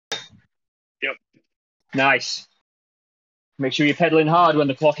Yep. Nice. Make sure you're pedaling hard when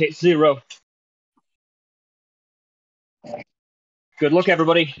the clock hits 0. Good luck,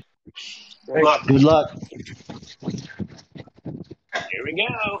 everybody. Good luck. Good luck. Here we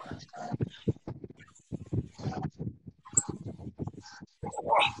go.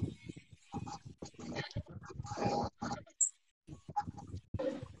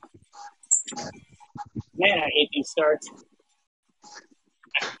 Man, I hate these starts.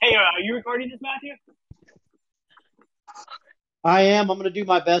 Hey, are you recording this, Matthew? I am. I'm going to do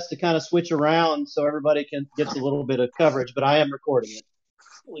my best to kind of switch around so everybody gets a little bit of coverage, but I am recording it.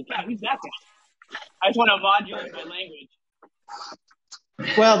 Holy cow, who's that guy? I just want to modulate my language.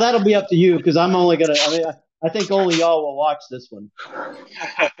 Well, that'll be up to you because I'm only going to, I think only y'all will watch this one.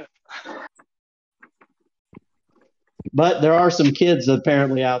 But there are some kids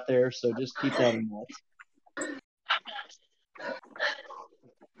apparently out there, so just keep that in mind.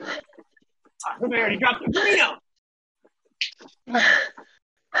 Somebody already dropped the burrito.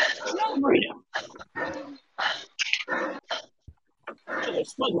 No burrito. Oh, they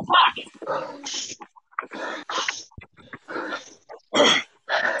split the clock.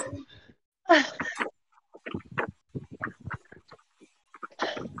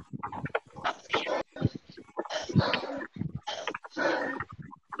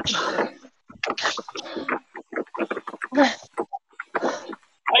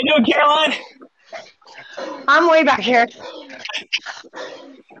 How you doing, Caroline? I'm way back here.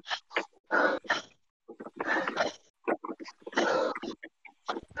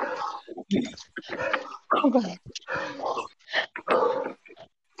 Okay.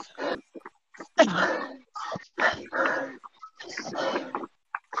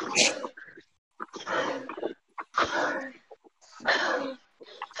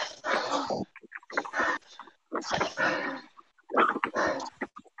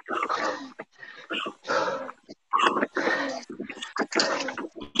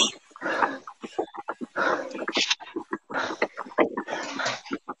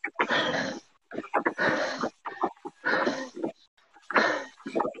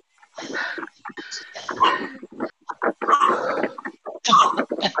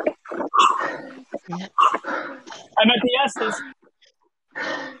 I'm at the S's.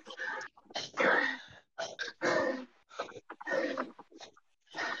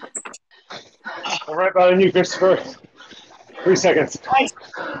 All right, behind you, Christopher. 3 seconds. Nice.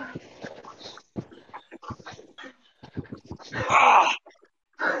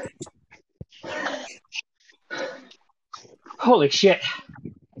 Holy shit.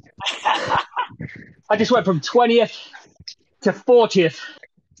 I just went from 20th to 40th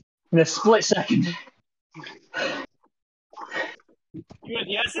in a split second. You at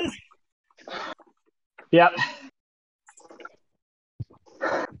the S's? Yep.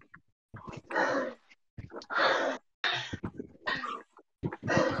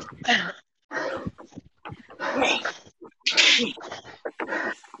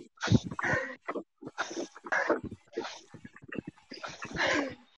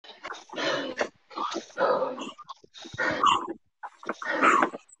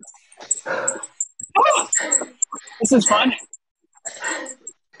 This is fun.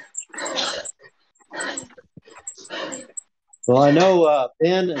 Well, I know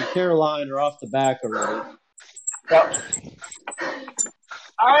Ben and Caroline are off the back already. Yep.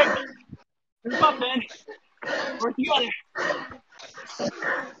 All right. Group up, Ben. Work together.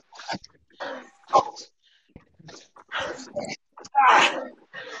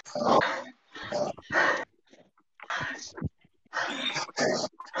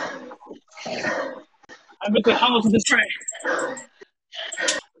 I'm at the humble to the tray.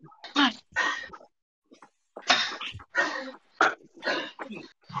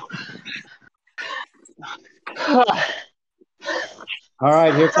 All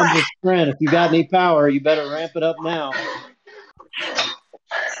right, here comes the sprint. If you got any power, you better ramp it up now.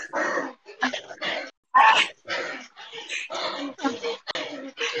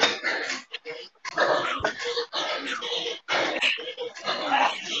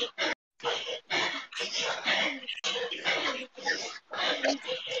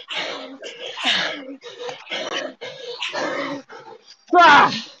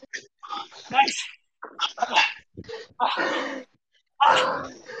 Ah! Nice.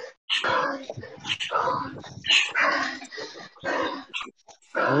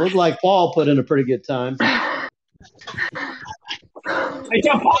 It looked like Paul put in a pretty good time. Hey,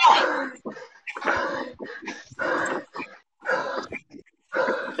 jump, Paul.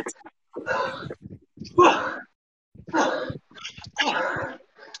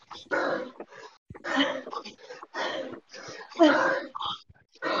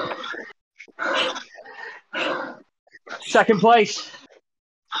 Second place.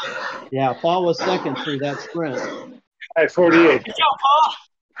 Yeah, Paul was second through that sprint. I had 48. Good job, Paul.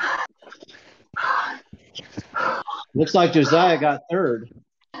 Looks like Josiah got third.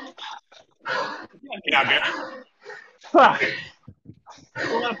 Get out there. Fuck.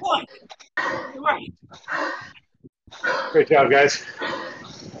 Pull that point. You're right. Great job, guys.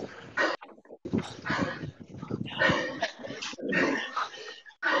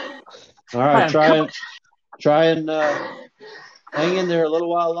 All right, Man, try and hang in there a little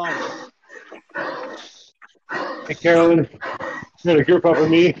while longer. Hey, Carolyn, you're gonna group up with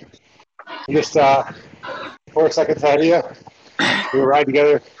me. Just 4 seconds ahead of you. We'll ride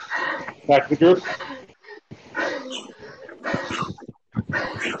together back to the group.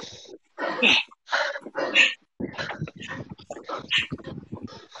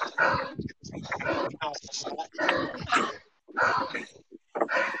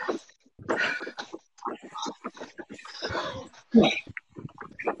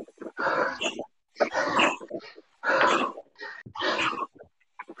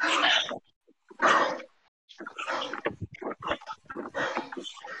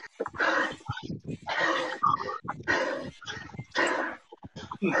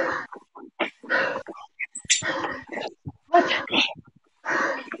 What?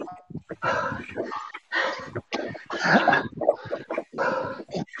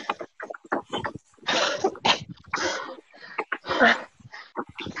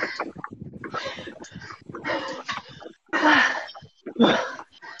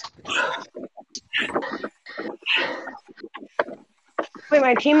 Wait,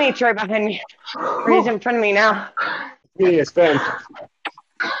 my teammate's right behind me. Or he's in front of me now. Me, it's Ben.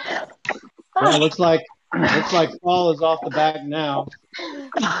 Yeah, looks like Paul is off the back now.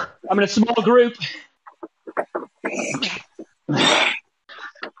 I'm in a small group.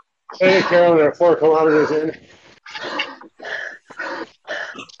 Hey, Carolyn, they're 4 kilometers in.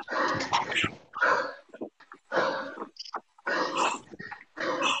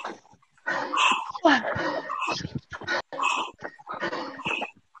 What?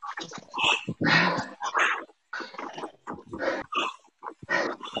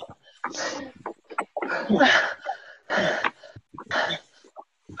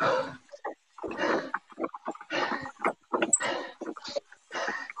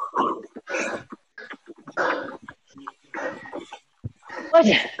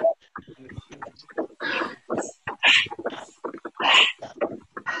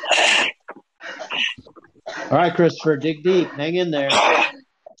 All right, Christopher, dig deep. Hang in there. I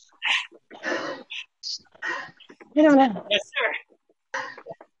don't know. Yes, sir.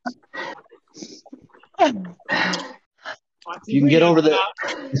 If you can get over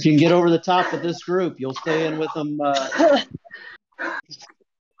the top of this group, you'll stay in with them.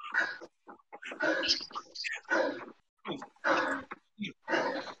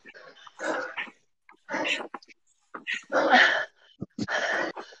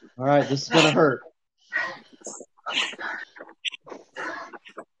 All right, this is gonna hurt.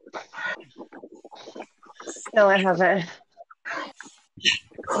 No, I haven't.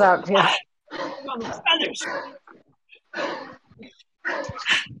 About to. On those feathers.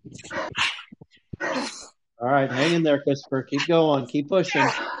 All right, hang in there, Christopher. Keep going. Keep pushing.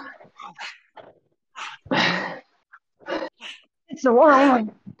 It's the wrong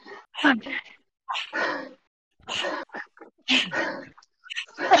one.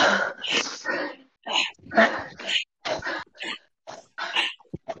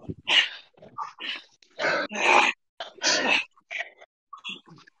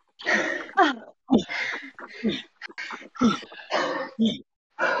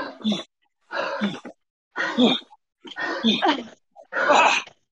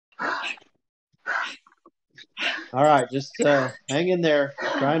 All right, just hang in there.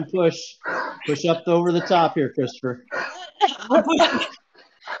 Try and push. Push up over the top here, Christopher. I'm pushing.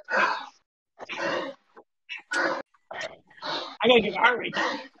 I gotta get my heart rate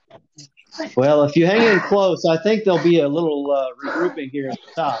down. Well, if you hang in close, I think there'll be a little regrouping here at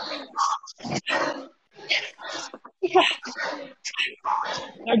the top.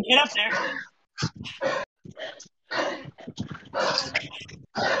 Now get up there.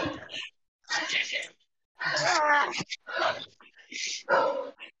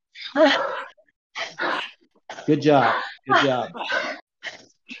 Good job. Good job.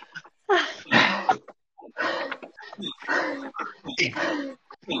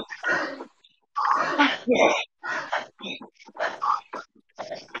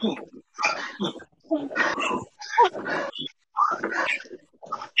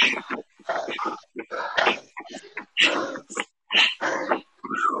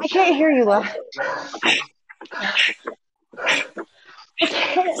 I can't hear you, love.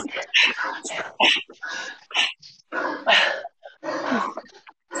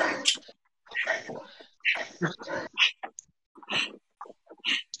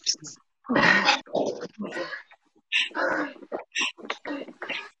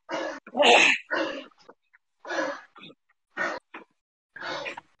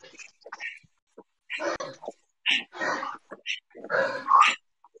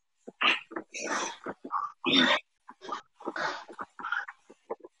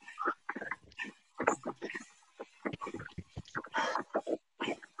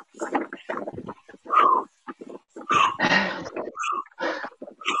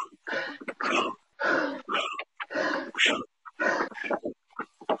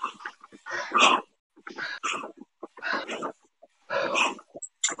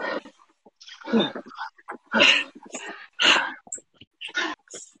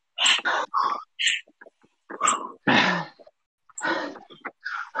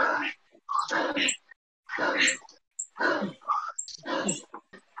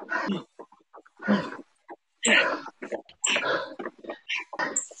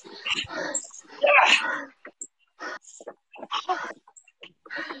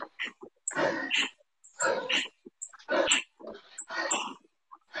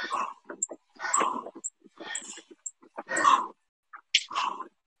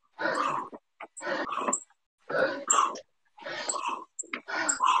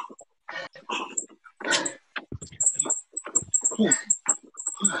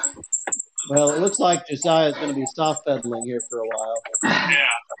 Well, it looks like Josiah is going to be soft pedaling here for a while. Yeah.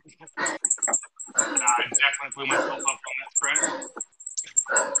 I definitely blew myself up on that sprint.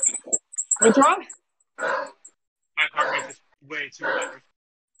 What's wrong? My heart rate is way too high.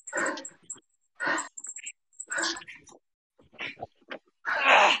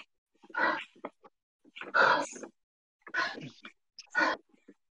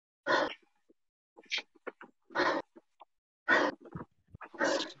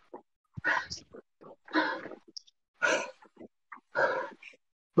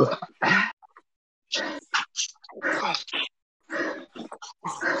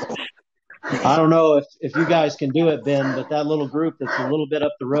 I don't know if you guys can do it, Ben, but that little group that's a little bit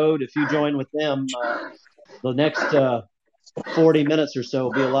up the road, if you join with them, the next 40 minutes or so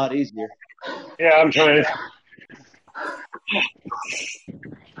will be a lot easier. Yeah, I'm trying.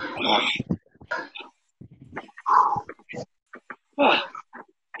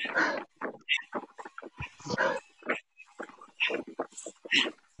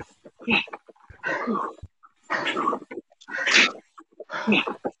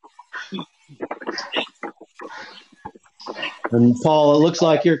 And Paul, it looks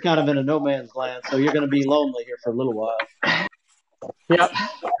like you're kind of in a no man's land, so you're going to be lonely here for a little while. Yep.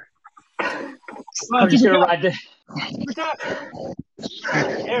 I'm just going to ride the...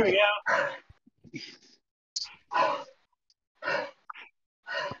 There we go.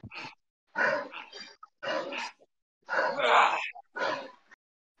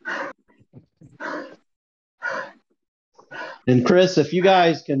 And Chris, if you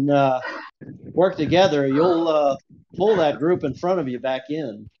guys can work together, you'll pull that group in front of you back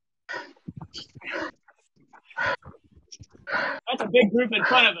in. That's a big group in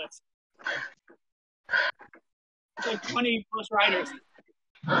front of us. It's like 20 plus riders.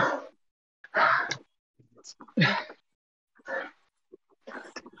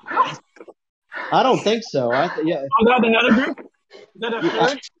 I don't think so. Yeah. Oh, that another group? Is that a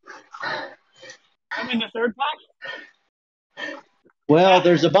third? I'm in the third pack? Well,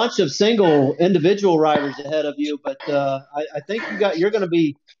 there's a bunch of single individual riders ahead of you, but I think you're going to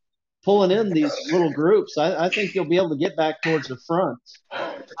be pulling in these little groups. I think you'll be able to get back towards the front.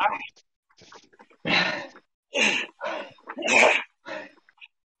 I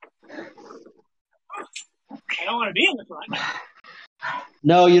don't want to be in the front.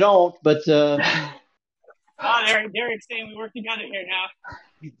 No, you don't, but oh, Derek's saying we work together here now.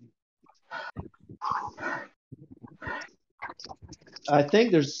 I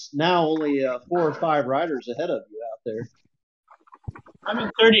think there's now only 4 or 5 riders ahead of you out there. I'm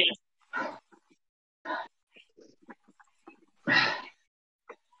in 30th.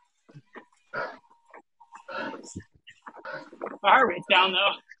 My heart rate's down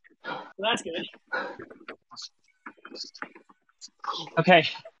though, so that's good. Okay,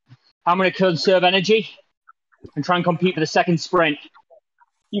 I'm going to conserve energy and try and compete for the second sprint.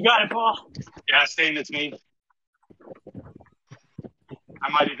 You got it, Paul. Yeah, same as me. I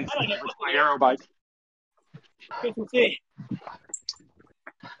might even switch over to my aero bike. Good to see. I'm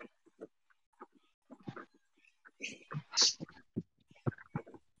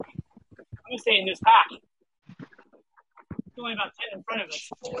gonna stay in this pack. only about 10 in front of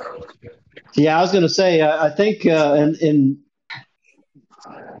us. Yeah, I was going to say, I think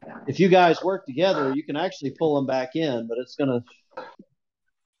if you guys work together, you can actually pull them back in, but it's going to. It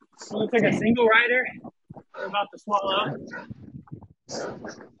looks like a single rider. We're about to swallow.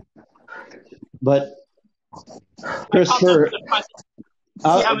 But Christopher, see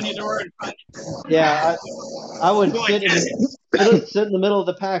how many there were in front. Yeah, I would sit in the middle of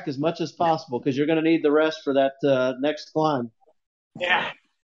the pack as much as possible because you're going to need the rest for that next climb. Yeah.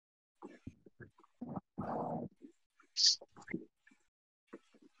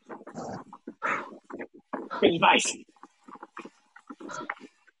 Good advice.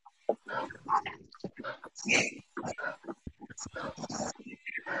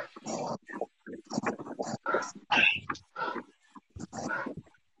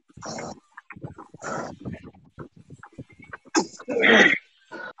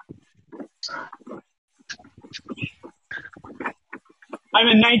 I'm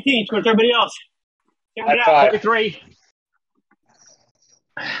in 19th. Where's everybody else? High five. 43.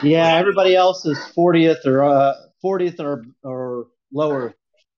 Yeah, everybody else is 40th or lower.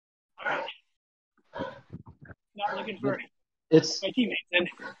 All right. Not looking for It's my teammates then.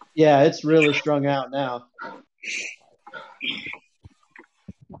 Yeah, it's really strung out now.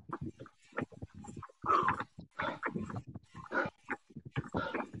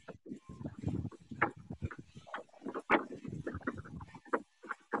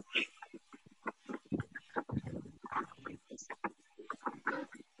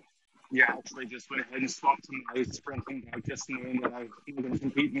 Yeah, actually just went ahead and swapped to my sprinting bike just knowing that I'm going to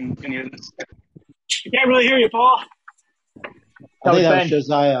compete in any of this. I can't really hear you, Paul. I think that was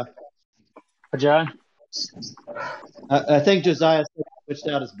Josiah. John? I think Josiah switched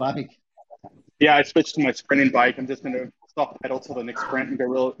out his bike. Yeah, I switched to my sprinting bike. I'm just going to stop pedal till the next sprint and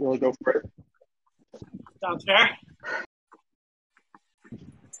really go for it. Sounds fair.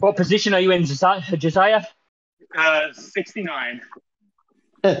 What position are you in, Josiah? 69.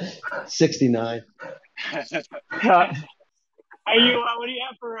 69. Are you? What do you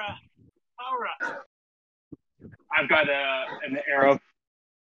have for power up? I've got an arrow.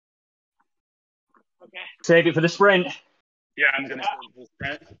 Okay. Save it for the sprint. Yeah, I'm gonna save it for the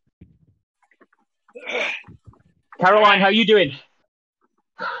sprint. Caroline, how you doing?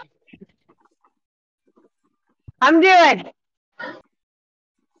 I'm doing.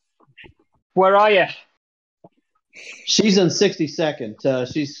 Where are you? She's in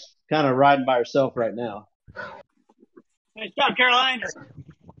 62nd. She's kind of riding by herself right now. Nice job, Caroline.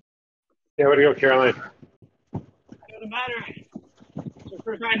 Yeah, way to go, Caroline. Doesn't matter. It's your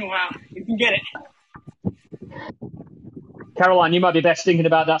first ride in a while. You can get it. Caroline, you might be best thinking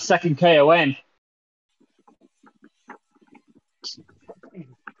about that second KOM.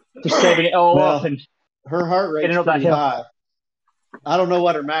 Just saving it all up and her heart rate's pretty high. I don't know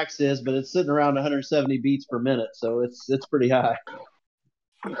what her max is, but it's sitting around 170 beats per minute, so it's pretty high.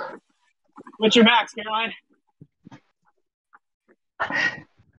 What's your max, Caroline?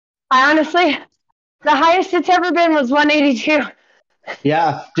 Honestly, the highest it's ever been was 182.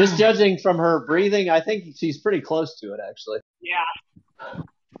 Yeah, just judging from her breathing, I think she's pretty close to it, actually. Yeah.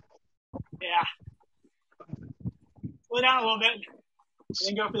 Yeah. Slow down a little bit, and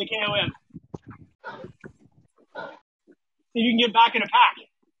then go for the KOM. See if you can get back in a pack.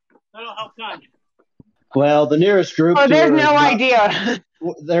 That'll help ton. Well, the nearest group. Oh, there's no idea.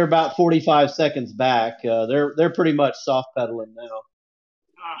 They're about 45 seconds back. They're pretty much soft pedaling now.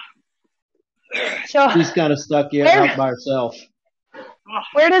 So she's kind of stuck out by herself.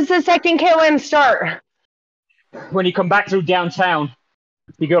 Where does the second KOM start? When you come back through downtown,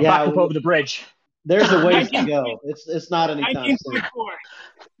 you go back up over the bridge. There's a ways to go. It's not any time soon. 19.4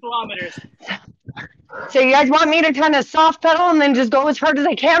 kilometers. So you guys want me to kind of soft pedal and then just go as hard as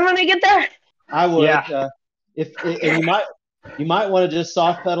I can when I get there? I would. Yeah. And you might want to just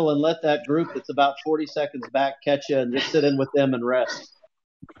soft pedal and let that group that's about 40 seconds back catch you and just sit in with them and rest.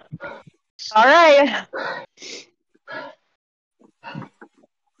 All right.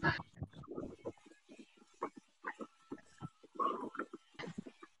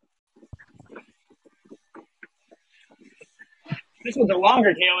 This was a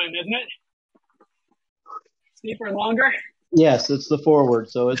longer KOM, isn't it? Steeper and longer? Yes, it's the forward,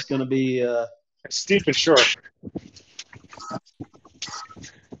 so it's going to be steep and short.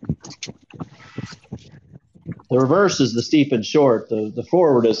 The reverse is the steep and short. The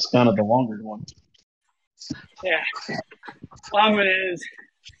forward is kind of the longer one. Yeah. Long one is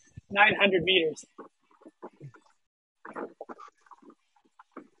 900 meters.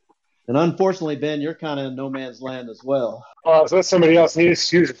 And unfortunately, Ben, you're kind of in no man's land as well. Oh, so somebody else needs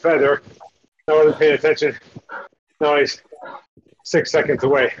to use a feather. No one paying attention. No, he's 6 seconds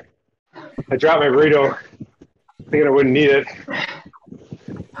away. I dropped my burrito thinking I wouldn't need it.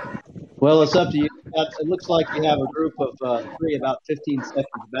 Well, it's up to you. It looks like you have a group of 3 about 15 seconds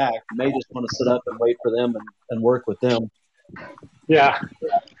back. You may just want to sit up and wait for them and work with them. Yeah.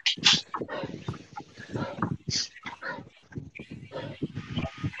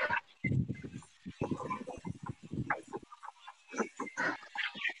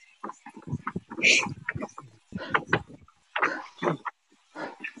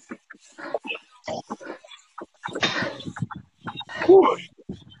 Whew.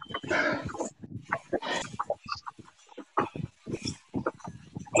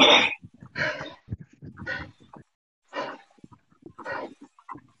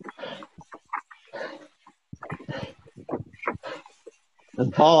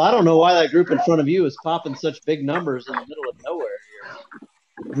 And Paul, I don't know why that group in front of you is popping such big numbers in the middle of nowhere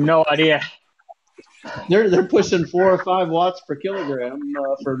here. No idea. They're pushing 4 or 5 watts per kilogram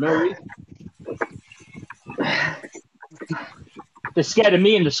for no reason. They're scared of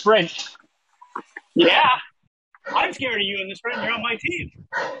me in the sprint. Yeah. I'm scared of you in the sprint. You're on my team.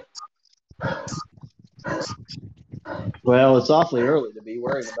 Well, it's awfully early to be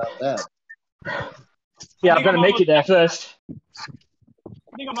worrying about that. Yeah, I've got to make it there first.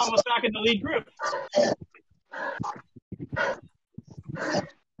 I think I'm almost back in the lead group.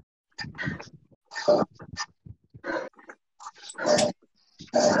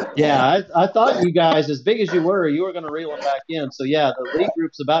 Yeah, I thought you guys, as big as you were going to reel them back in. So, yeah, the lead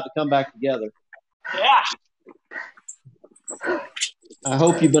group's about to come back together. Yeah. I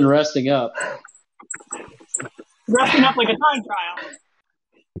hope you've been resting up. Resting up like a time trial.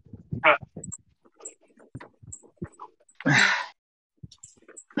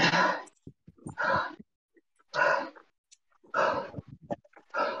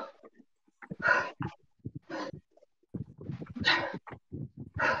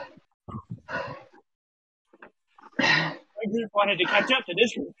 My group wanted to catch up to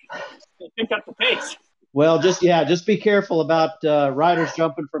this group. They picked up the pace. Well, just be careful about riders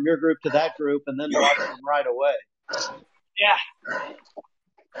jumping from your group to that group and then dropping them right away. Yeah.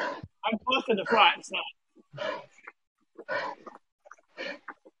 I'm close to the front, so.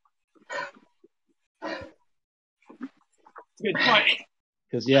 It's a good point.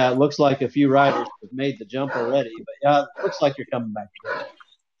 Because, yeah, it looks like a few riders have made the jump already. But, yeah, it looks like you're coming back together.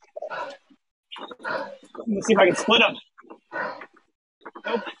 Let's see if I can split them.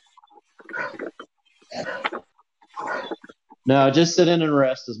 Nope. No, just sit in and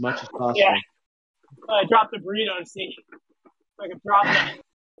rest as much as possible. Yeah. I dropped the burrito and see if I can drop the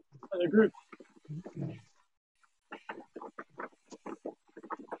other group.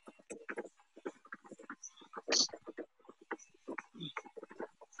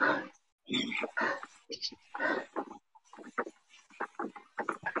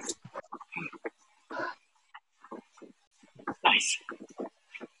 Nice.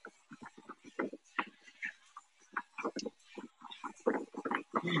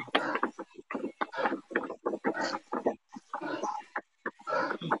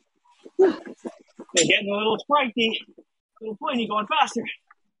 They're getting a little sprightly, a little pointy, going faster.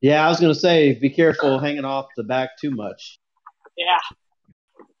 Yeah, I was going to say, be careful hanging off the back too much. Yeah.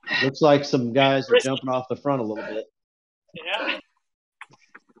 Looks like some guys are jumping off the front a little bit. Yeah.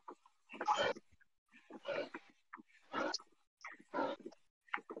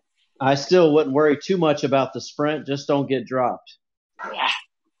 I still wouldn't worry too much about the sprint. Just don't get dropped. Yeah.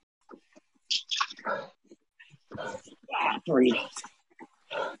 Burritos.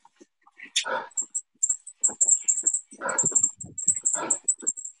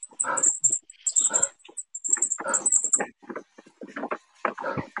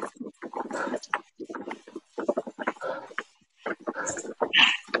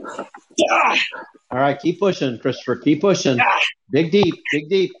 Yeah. All right, keep pushing, Christopher. Keep pushing. Yeah. Dig deep. Dig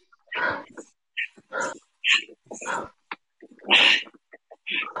deep.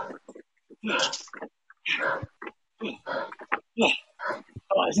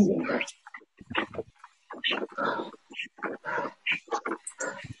 Oh, this is gonna hurt.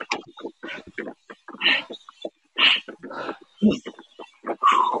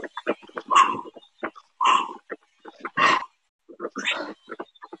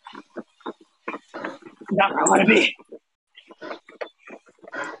 Not where I want to be.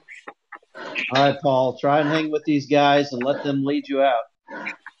 All right, Paul. Try and hang with these guys and let them lead you out.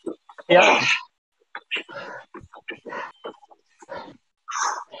 Yeah.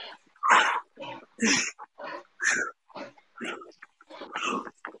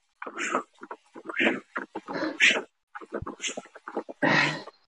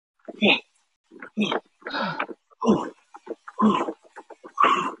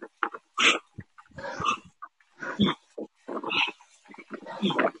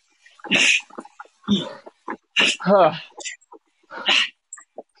 All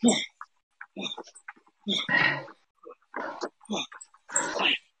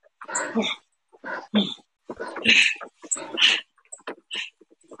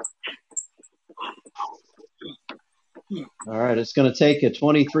right, it's going to take you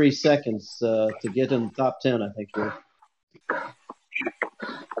 23 seconds to get in the top 10, I think. Here.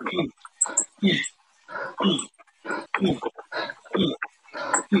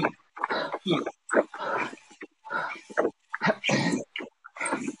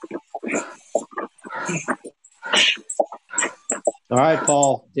 All right,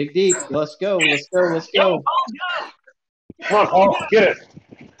 Paul, dig deep. Let's go. Let's go. Let's go. Come on, Paul, get it.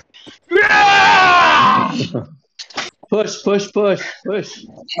 Push, push, push, push.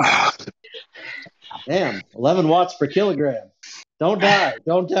 Damn, 11 watts per kilogram. Don't die.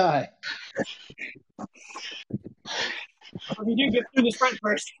 Don't die. If you do, get through the sprint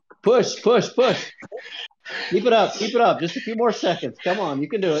first. Push, push, push. Keep it up. Keep it up. Just a few more seconds. Come on. You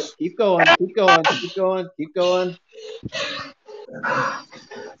can do it. Keep going. Keep going. Keep going. Keep going.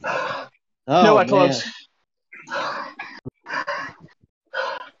 Oh, Nowhere man. close.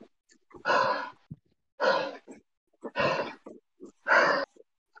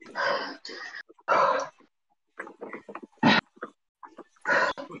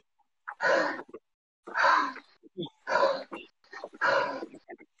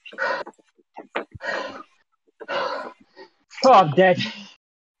 Oh, I'm dead.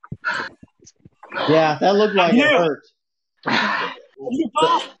 Yeah, that looked like it hurt.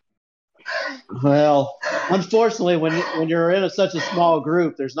 Well, unfortunately, when you're in such a small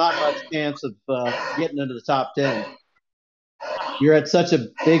group, there's not much chance of getting into the top 10. You're at such a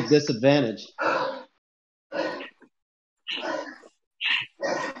big disadvantage.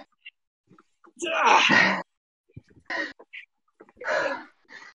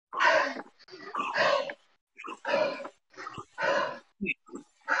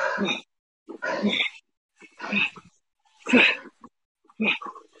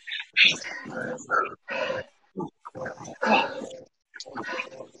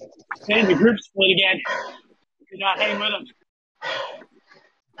 And the group split again. You're not hanging with them.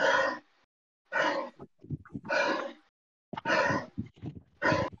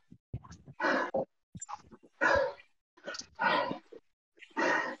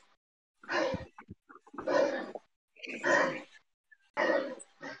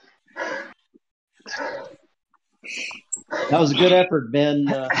 That was a good effort, Ben.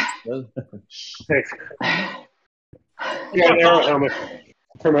 Thanks. I got an arrow helmet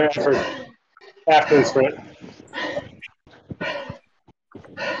for my effort after the sprint.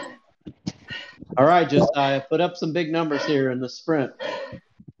 All right, Josiah, put up some big numbers here in the sprint. All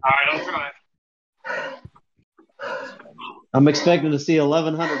right, I'll try. I'm expecting to see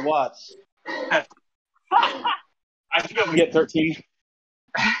 1,100 watts. I should be able to get 13.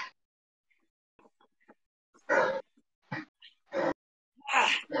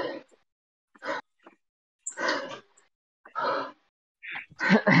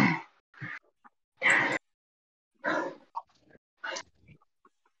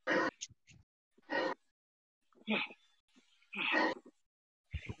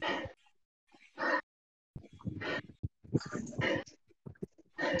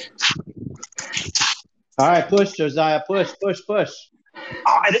 All right, push, Josiah, push, push, push.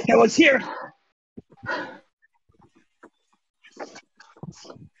 Oh, I didn't know it's here.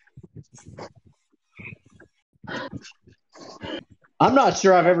 I'm not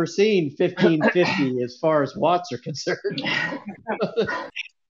sure I've ever seen 1550 as far as watts are concerned.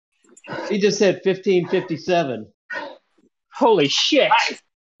 He just said 1557. Holy shit.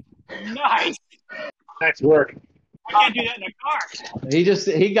 Nice. Nice work. I can't do that in a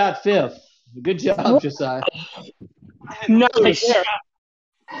car. He got fifth. Good job, Josiah. Nice.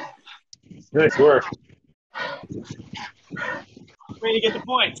 Nice work. Way to get the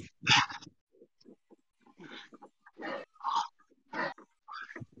point.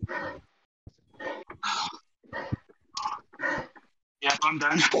 Yep, I'm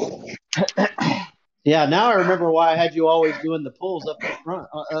done. Yeah, now I remember why I had you always doing the pulls up the front,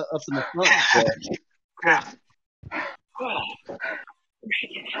 up in the front. Yeah.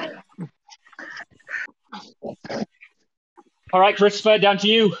 All right, Christopher, down to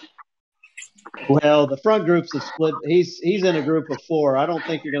you. Well, the front group's a split. He's in a group of 4. I don't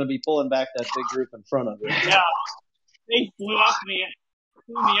think you're going to be pulling back that big group in front of you. Yeah. They blew me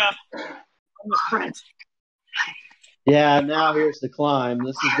up on the sprint. Yeah, now here's the climb.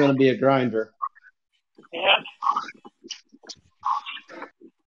 This is going to be a grinder. Yeah.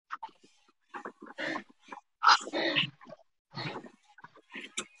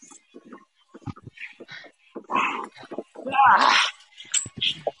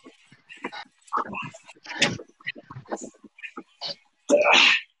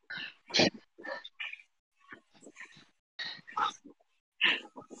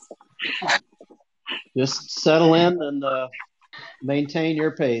 Just settle in and maintain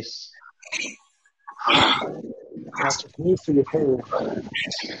your pace. That's just news for your hair.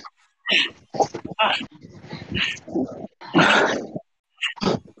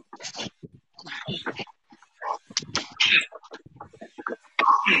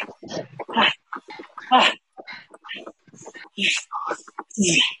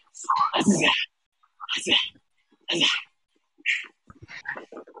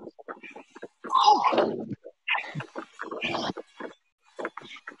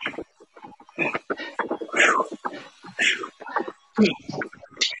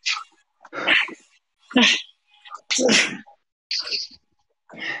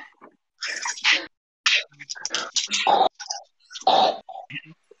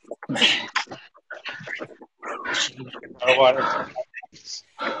 Water.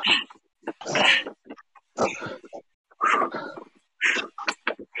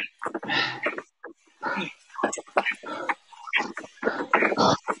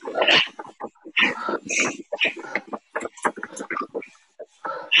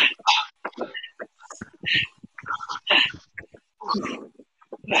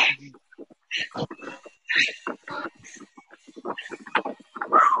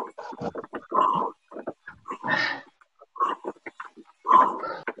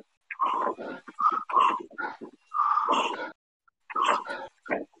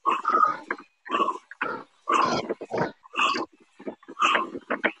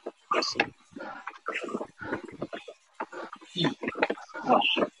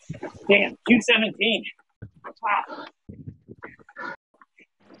 Damn, 217. Wow.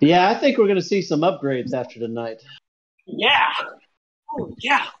 Yeah, I think we're going to see some upgrades after tonight. Yeah. Oh,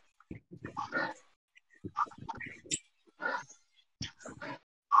 yeah.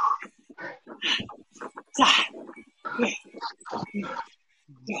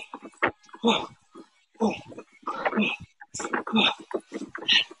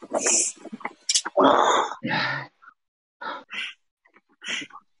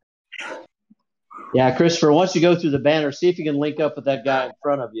 Yeah, Christopher, once you go through the banner, see if you can link up with that guy in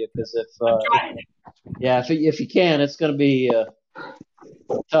front of you. Because if you can, it's going to be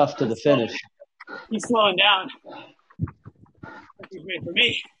tough to the finish. He's slowing down. He's made for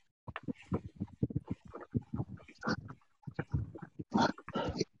me.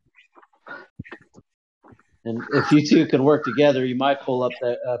 And if you two can work together, you might pull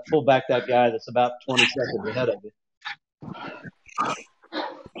back that guy that's about 20 seconds ahead of you.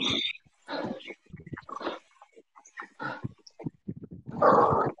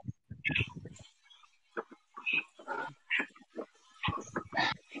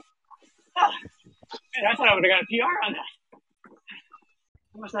 Man, I thought I would have got a PR on that.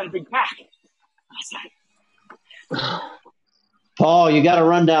 I must have had a big pack. Paul, you got to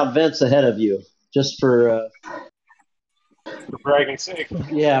run down Vince ahead of you, just for bragging's sake.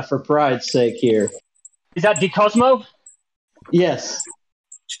 Yeah, for pride's sake here. Is that DeCosmo? Yes.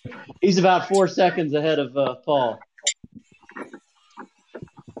 He's about 4 seconds ahead of Paul.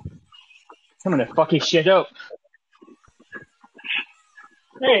 I'm gonna fuck his shit up.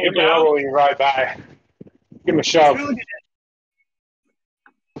 There you Give him an elbow go. when you ride by. Give him a shove.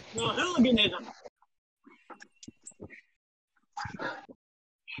 No hooliganism.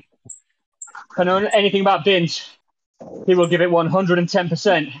 If I know anything about Vince, he will give it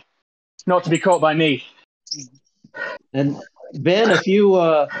 110%, not to be caught by me. And Ben, if you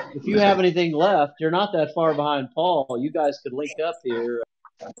have anything left, you're not that far behind Paul. You guys could link up here.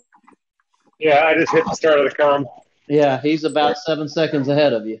 Yeah, I just hit the start of the com. Yeah, he's about 7 seconds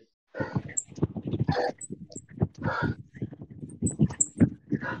ahead of you.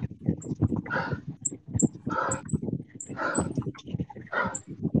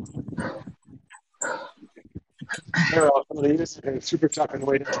 Here, I'll come to this and super tough and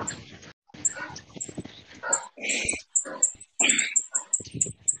way down.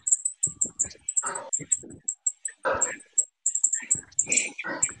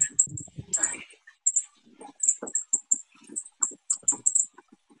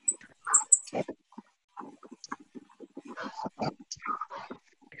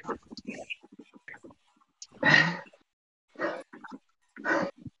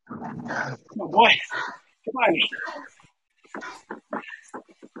 Oh boy. Come on.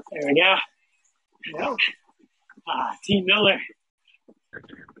 There we go. Nope. T. Miller.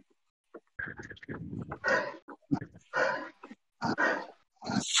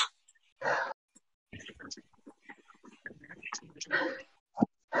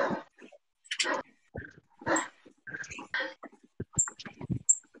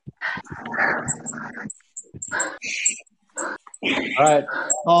 All right,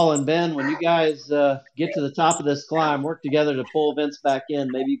 Paul and Ben, when you guys get to the top of this climb, work together to pull Vince back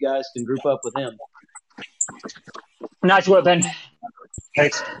in. Maybe you guys can group up with him. Nice work, Ben.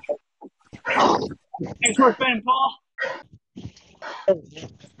 Thanks. Thanks for Ben, Paul.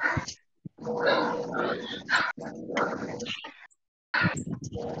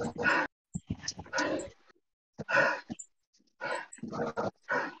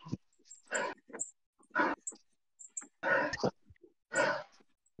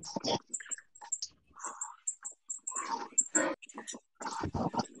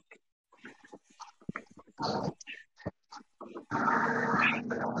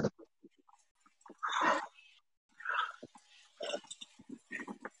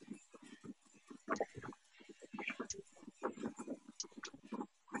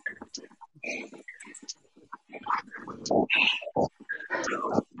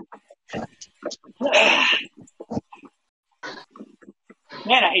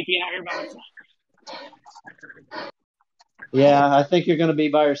 Man, I hate being out here by myself. Yeah, I think you're going to be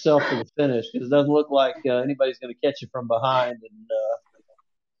by yourself to the finish because it doesn't look like anybody's going to catch you from behind. And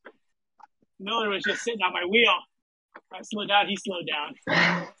Miller was just sitting on my wheel. I slowed down, he slowed down.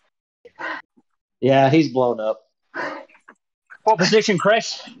 yeah, he's blown up. What position,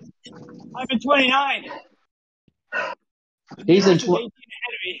 Chris? I'm in 29. He's in 18 ahead of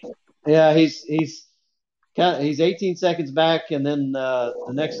me. Yeah, he's 18 seconds back, and then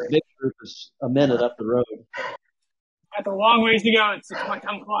the next big group is a minute up the road. That's a long ways to go. It's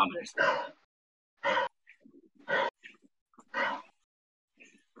 6.10 kilometers.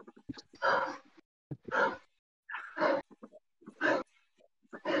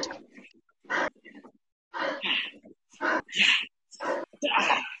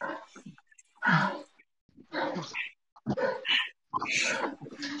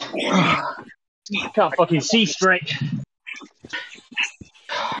 Can't fucking see straight.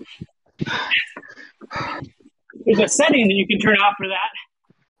 There's a setting that you can turn off for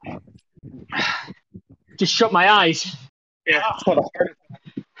that. Just shut my eyes. Yeah.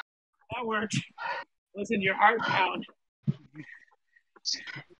 That worked. Listen to your heart pound.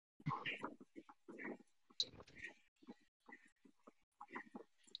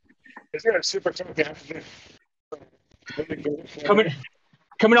 Is there a super truck after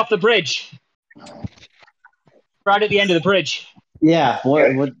Coming off the bridge. Right at the end of the bridge. Yeah,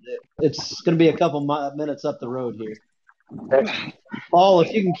 it's going to be a couple minutes up the road here. Paul,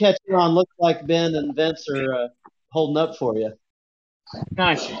 if you can catch it on, looks like Ben and Vince are holding up for you.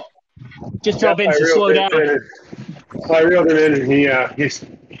 Nice. Just tell Vince to slow down. I reeled him in, and he's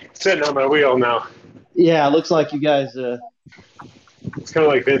sitting on my wheel now. Yeah, it looks like you guys. It's kind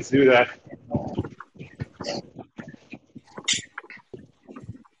of like Vince do that.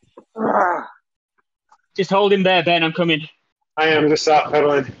 Just hold him there, Ben. I'm coming. I am just soft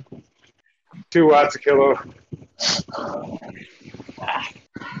pedaling. 2 watts a kilo. That's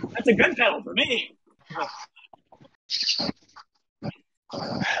a good pedal for me.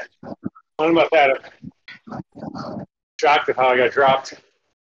 What about that? I'm shocked at how I got dropped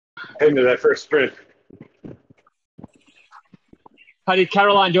heading to that first sprint. How did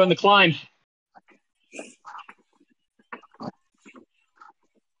Caroline do on the climb?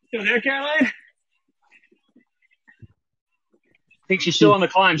 Still there, Caroline? I think she's still on the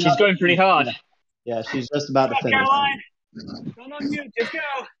climb. She's going pretty hard. Yeah, she's just about to finish. Caroline. Don't on mute. Just go.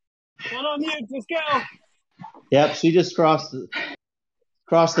 Don't on mute. Just go. Yep, she just crossed the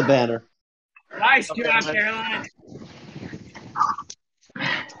banner. Nice job, Caroline.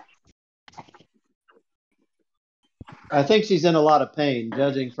 I think she's in a lot of pain,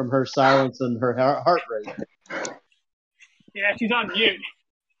 judging from her silence and her heart rate. Yeah, she's on mute.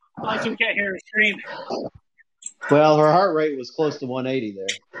 I can't hear her scream. Well, her heart rate was close to 180 there.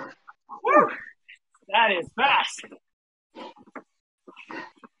 Woo! That is fast.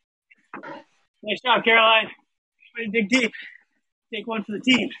 Nice job, Caroline. Way to dig deep. Take one for the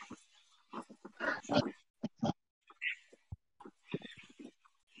team.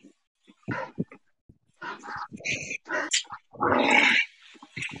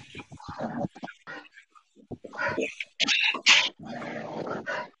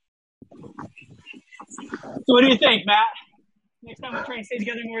 So what do you think, Matt? Next time we try and stay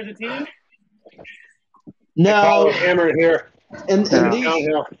together more as a team? No. Hammer in here. In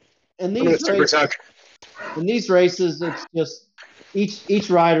these races, it's just each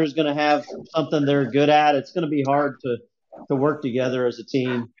rider is going to have something they're good at. It's going to be hard to work together as a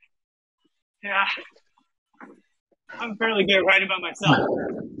team. Yeah. I'm fairly good at riding by myself.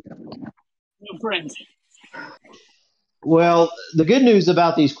 No friends. Well, the good news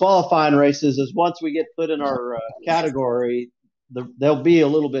about these qualifying races is once we get put in our category, they'll be a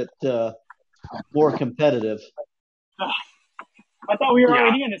little bit more competitive. I thought we were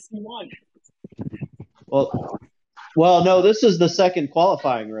already in a C1. Well, no, this is the second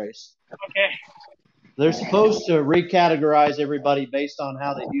qualifying race. Okay. They're supposed to recategorize everybody based on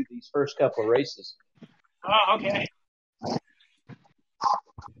how they do these first couple of races. Oh, okay.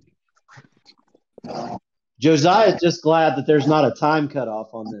 Josiah's just glad that there's not a time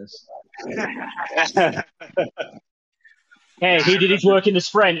cutoff on this. Hey, he did his work in the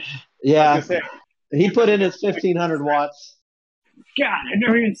sprint. Yeah, he put in his 1,500 watts. God, I've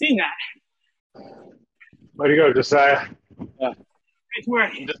never even seen that. Way to go, Josiah. It's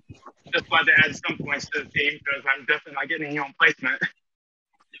work. Just glad to add some points to the team because I'm definitely not getting any on placement.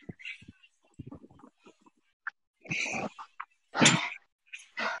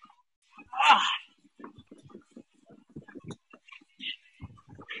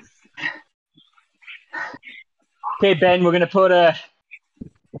 Okay, Ben, we're going to put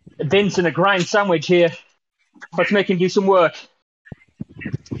Vince in a grind sandwich here. Let's make him do some work.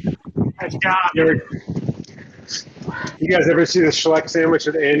 Nice job. You guys ever see the Schleck sandwich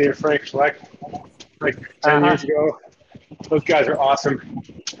with Andy and Frank Schleck? Like 10 years ago? Those guys are awesome.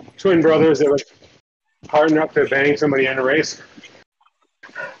 Twin brothers that would partner up to bang somebody in a race.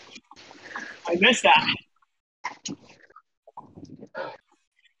 I missed that.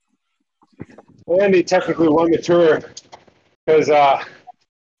 Andy technically won the tour because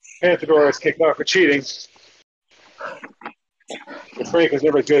Pantador was kicked off for cheating. But Frank was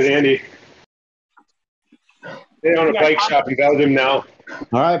never as good as Andy. They own a bike shop in Belgium now.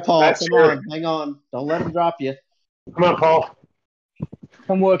 All right, Paul, That's come on. Hang on. Don't let him drop you. Come on, Paul.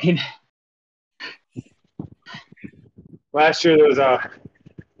 I'm working. Last year there was a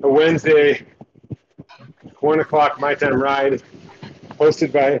Wednesday 1 o'clock my time ride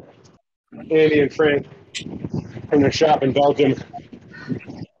hosted by Andy and Frank from their shop in Belgium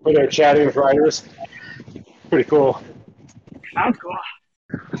where they're chatting with riders. Pretty cool. Sounds cool.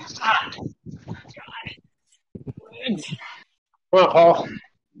 God. Come on, Paul.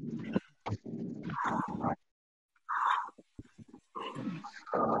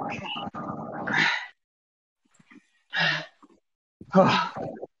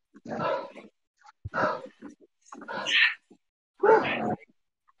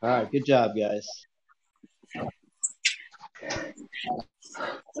 All right, good job, guys.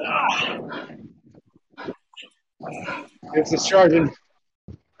 It's discharging.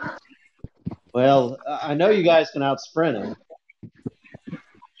 Well, I know you guys can outsprint him.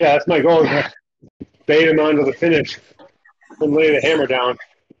 Yeah, that's my goal, to bait him onto the finish and lay the hammer down.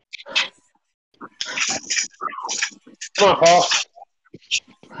 Come on, Paul.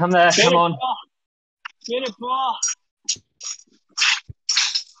 I'm there. Come on. Get it, Paul.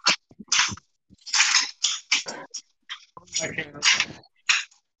 I can't.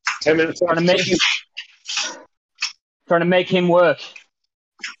 10 minutes Trying to make him work.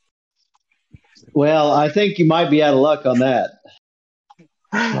 Well, I think you might be out of luck on that.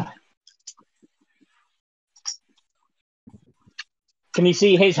 Can you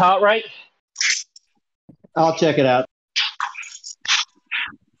see his heart rate? I'll check it out.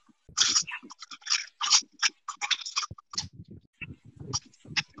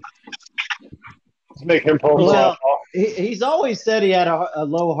 Let's make him pull Well, Paul. he's always said he had a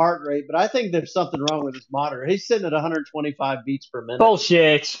low heart rate, but I think there's something wrong with his monitor. He's sitting at 125 beats per minute.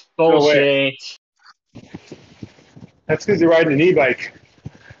 Bullshit. That's because you're riding an e-bike.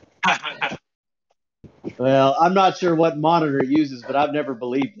 Well, I'm not sure what monitor he uses, but I've never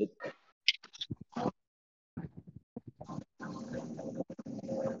believed it.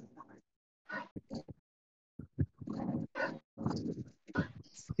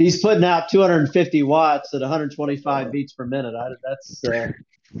 He's putting out 250 watts at 125 beats per minute.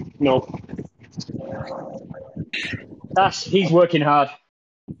 No. He's working hard.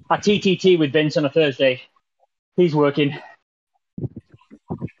 I TTT with Vince on a Thursday. He's working.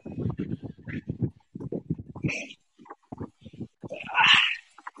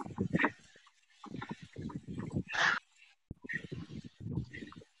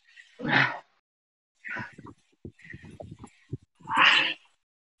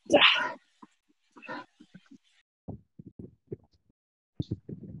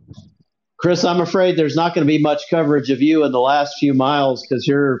 Chris, I'm afraid there's not going to be much coverage of you in the last few miles because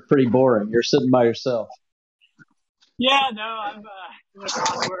you're pretty boring. You're sitting by yourself. Yeah, no, I'm in the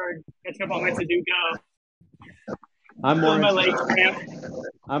crossword. Catching up on my to-do go. I'm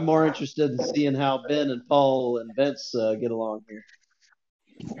more interested in seeing how Ben and Paul and Vince get along here.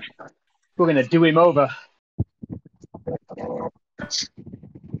 We're going to do him over.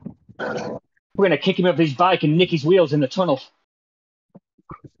 We're going to kick him off his bike and nick his wheels in the tunnel.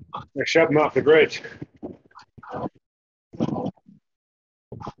 They're shoving off the bridge.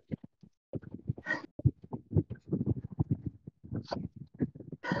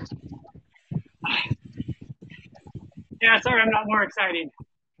 Yeah, sorry, I'm not more exciting.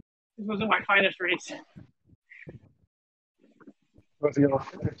 This wasn't my finest race.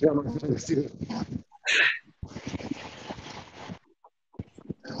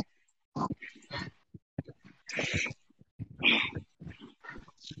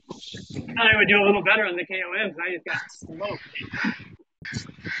 I would do a little better on the KOMs. I just got smoked.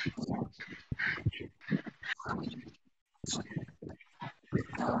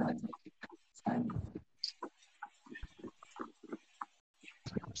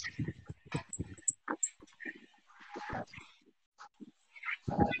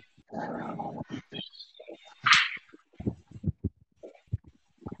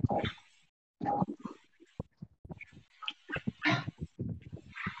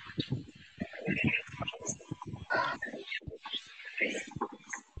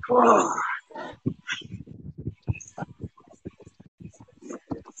 Oh.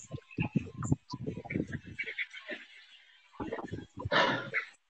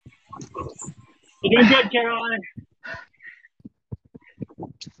 You're doing good, Caroline.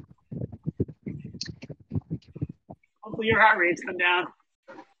 Hopefully your heart rates come down.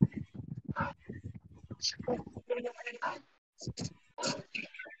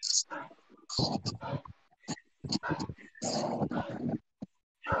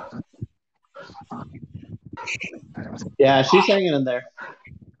 Yeah, she's hanging in there.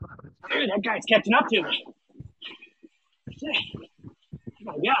 Dude, that guy's catching up to me.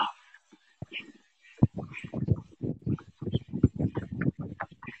 Oh, yeah.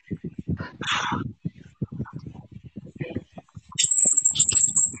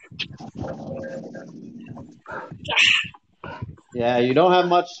 Yeah, you don't have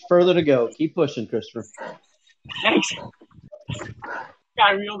much further to go. Keep pushing, Christopher. Thanks.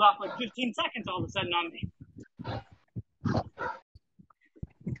 Guy reeled off like 15 seconds all of a sudden on me.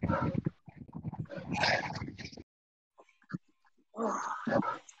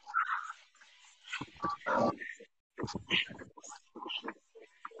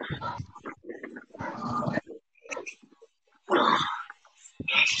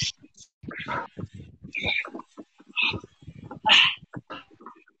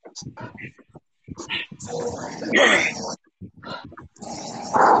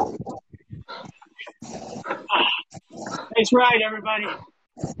 Nice ride, everybody.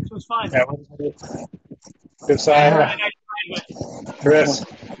 This was fun. Yeah, good side. Really nice ride with. Chris.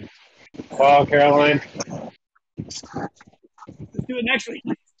 Wow, Caroline. Let's do it next week.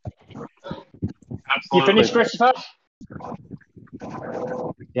 You finished, Christopher?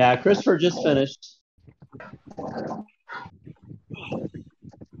 Yeah, Christopher just finished.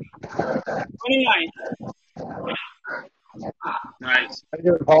 29. Nice. How you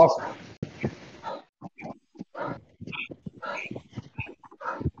doing, Paul?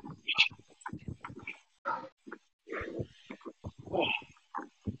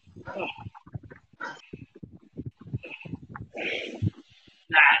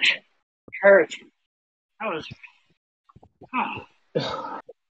 That hurt. That was. Oh.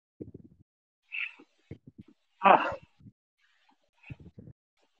 Oh.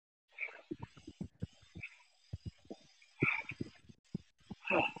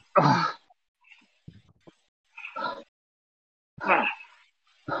 Oh.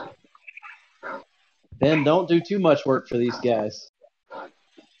 Ben, don't do too much work for these guys.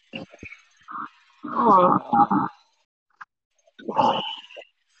 Oh.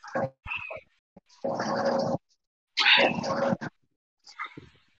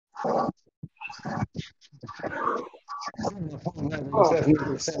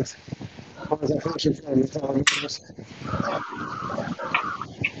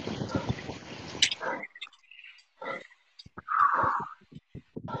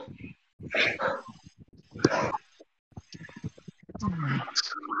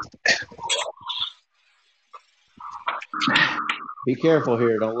 Be careful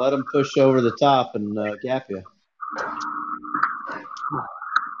here. Don't let them push over the top and gap you.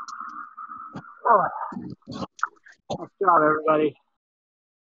 Good job, everybody.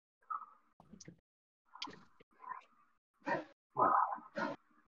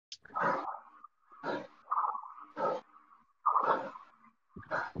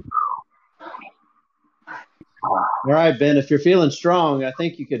 All right, Ben, if you're feeling strong, I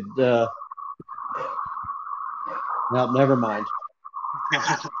think you could no, never mind.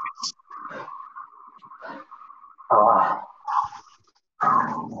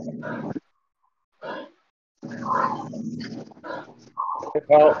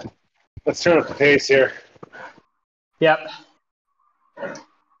 Well, let's turn up the pace here. Yep.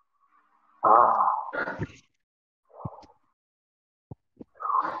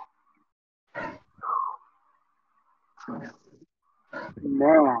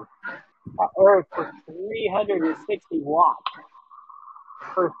 Man, Eric for 360 watts.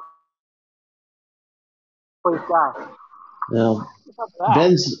 First place guy. No.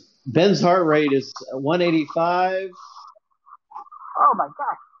 Ben's heart rate is 185. Oh my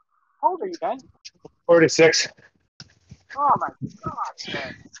gosh. How old are you, Ben? 46. Oh my gosh,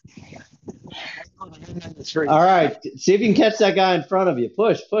 Ben. All right. See if you can catch that guy in front of you.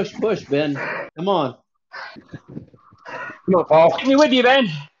 Push, Ben. Come on. Come on, Paul. Give me with you, Ben.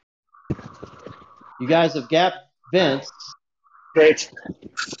 You guys have gapped Vince. Great.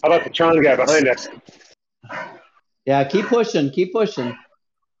 How about the Tron guy behind us? Yeah, keep pushing. Good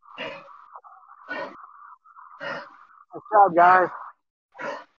job, guys.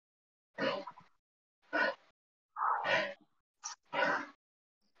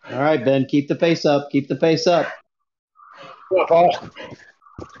 All right, Ben, keep the pace up. Come on, Paul.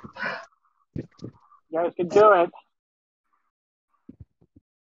 You guys can do it.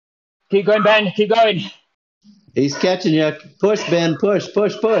 Keep going, Ben. Keep going. He's catching you. Push, Ben. Push.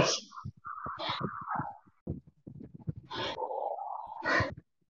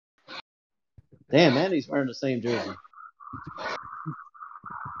 Damn, man, he's wearing the same jersey.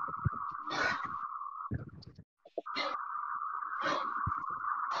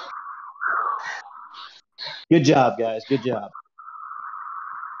 Good job, guys. Good job.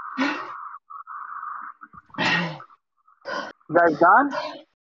 You guys done?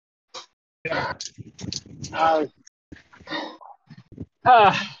 Yeah.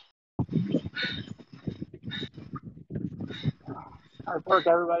 Nice work,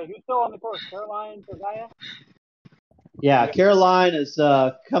 everybody. Who's still on the course? Caroline, Josiah? Yeah, Caroline is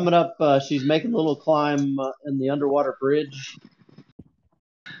coming up. She's making a little climb in the underwater bridge.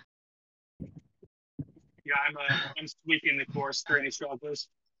 Yeah, I'm sweeping the course for any stragglers.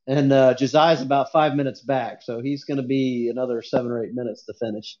 And Josiah's about 5 minutes back, so he's going to be another 7 or 8 minutes to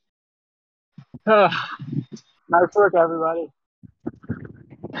finish. Nice work, everybody.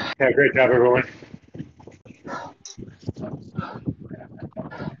 Yeah, great job, everyone.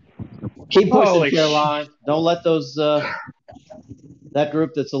 Keep pushing, Holy Caroline. Don't let those that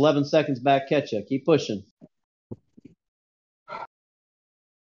group that's 11 seconds back catch you. Keep pushing.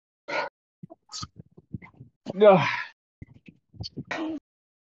 Yeah,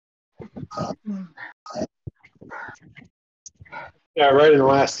 right in the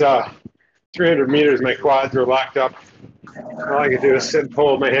last 300 meters, my quads were locked up. All I could do is sit and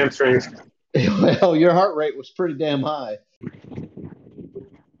pull my hamstrings. Well, your heart rate was pretty damn high.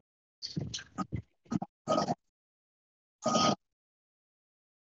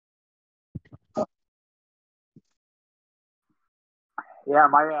 Yeah,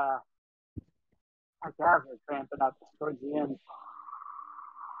 my calves are cramping up towards the end.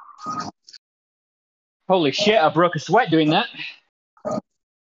 holy shit! I broke a sweat doing that. I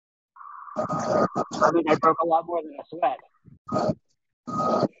think I broke a lot more than a sweat.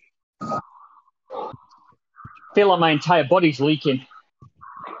 Feel like my entire body's leaking.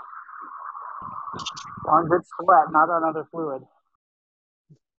 One good sweat, not another fluid.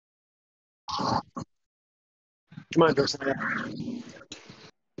 Come on, Josiah.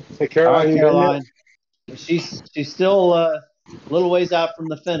 Hey, All Caroline. right, Caroline. She's still a little ways out from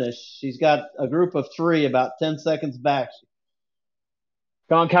the finish. She's got a group of 3 about 10 seconds back.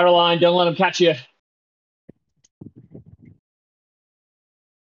 Go on, Caroline. Don't let them catch you.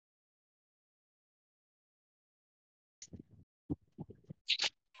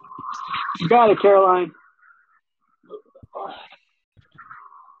 You got it, Caroline.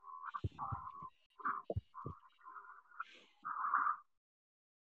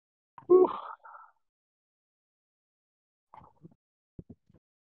 Whew.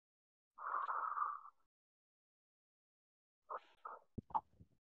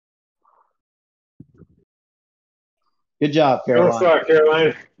 Good job, Don't Caroline. stop,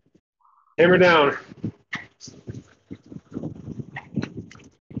 Caroline. Hammer down.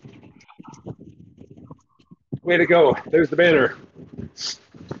 Way to go. There's the banner.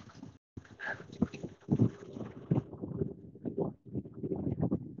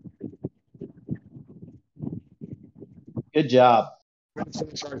 Good job.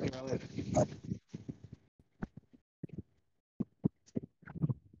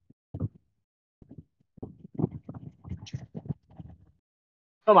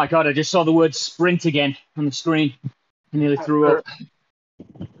 Oh my god! I just saw the word sprint again on the screen. I nearly threw up.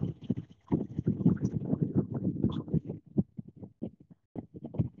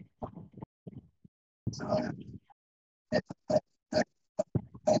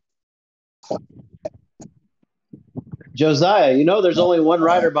 Josiah, you know there's only one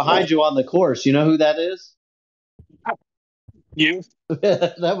rider behind you on the course. You know who that is? You?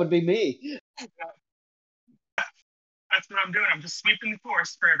 That would be me. That's what I'm doing. I'm just sweeping the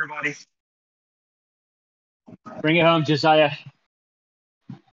course for everybody. Bring it home, Josiah.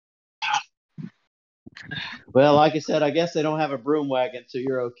 Well, like I said, I guess they don't have a broom wagon, so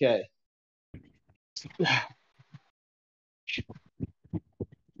you're okay.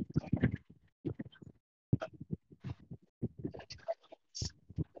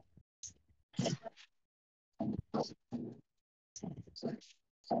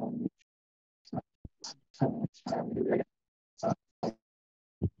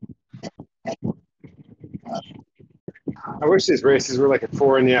 I wish these races were like at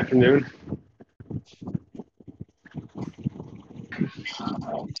 4 in the afternoon.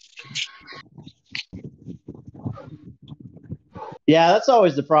 Yeah, that's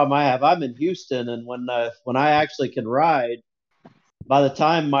always the problem I have. I'm in Houston, and when I actually can ride, by the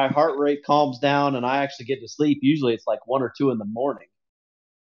time my heart rate calms down and I actually get to sleep, usually it's like 1 or 2 in the morning.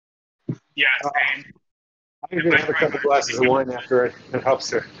 Yeah, same. I even have a couple glasses of wine after it. It helps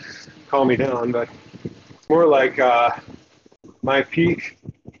to calm me down, but it's more like my peak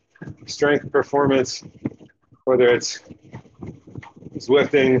strength performance, whether it's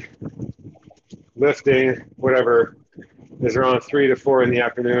Zwifting, lifting, whatever, is around 3 to 4 in the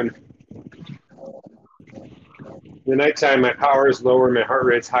afternoon. The nighttime, my power is lower, my heart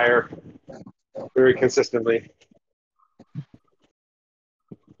rate's higher, very consistently.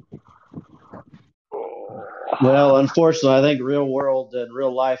 Well, unfortunately, I think real world and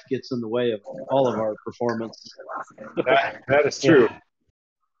real life gets in the way of all of our performance. That is true.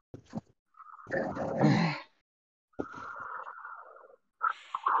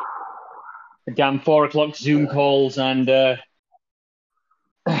 The damn 4 o'clock Zoom calls and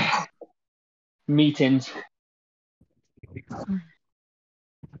meetings.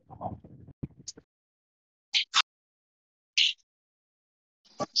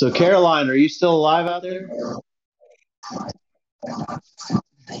 So, Caroline, are you still alive out there?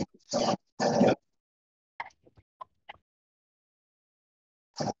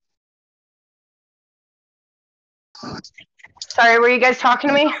 Sorry, were you guys talking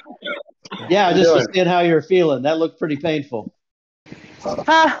to me? Yeah, just was seeing how you're feeling. That looked pretty painful.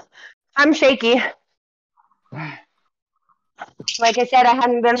 I'm shaky. Like I said, I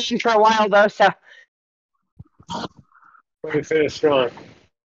hadn't been in for a while though, so. We finished strong.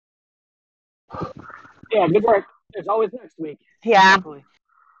 Yeah, good work. There's always next week. Yeah. Hopefully.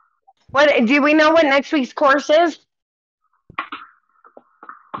 What do we know what next week's course is?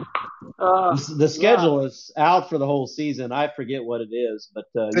 The schedule is out for the whole season. I forget what it is, but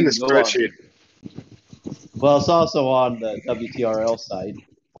It's in the spreadsheet. Well, it's also on the WTRL site.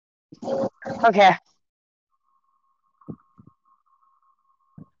 Okay.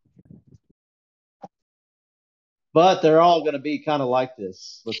 But they're all going to be kind of like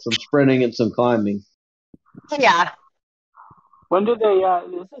this, with some sprinting and some climbing. Yeah. When do they?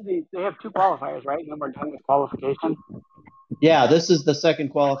 They have 2 qualifiers, right? And then we're done with qualification. Yeah, this is the second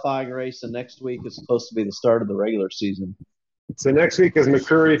qualifying race, and next week is supposed to be the start of the regular season. So next week is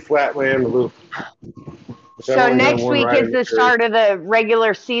McCurry Flatland Loop. So next week is the start of the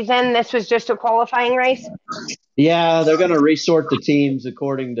regular season. This was just a qualifying race? Yeah, they're going to resort the teams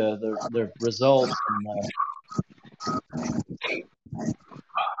according to their results.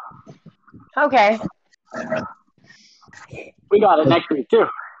 Okay. We got it next week too.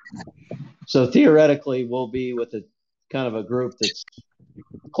 So theoretically, we'll be with a kind of a group that's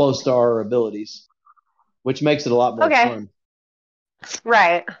close to our abilities, which makes it a lot more fun.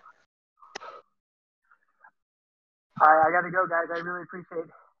 Right. All right, I got to go, guys. I really appreciate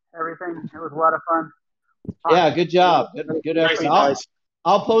everything. It was a lot of fun. Yeah, good job. Good effort.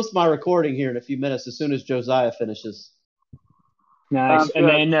 I'll post my recording here in a few minutes as soon as Josiah finishes. Nice. And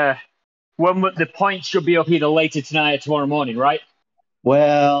then the points should be up either later tonight or tomorrow morning, right?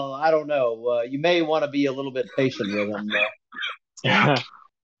 Well, I don't know. You may want to be a little bit patient with them. Depends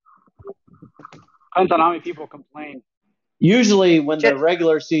on how many people complain. Usually when the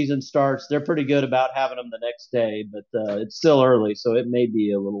regular season starts, they're pretty good about having them the next day, but it's still early, so it may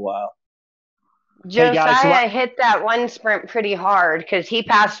be a little while. Josiah hit that one sprint pretty hard because he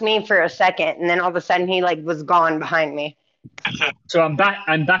passed me for a second, and then all of a sudden he was gone behind me. So I'm back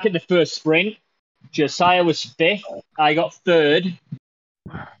at the first sprint. Josiah was 5th. I got 3rd.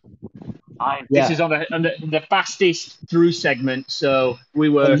 This is on the fastest through segment, so we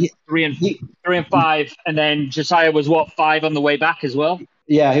were 3 and 5, and then Josiah was 5 on the way back as well.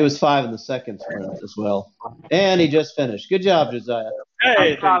 Yeah, he was 5 in the second sprint as well, and he just finished. Good job, Josiah.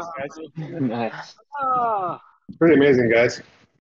 Hey, thanks, guys. Nice. Pretty amazing, guys.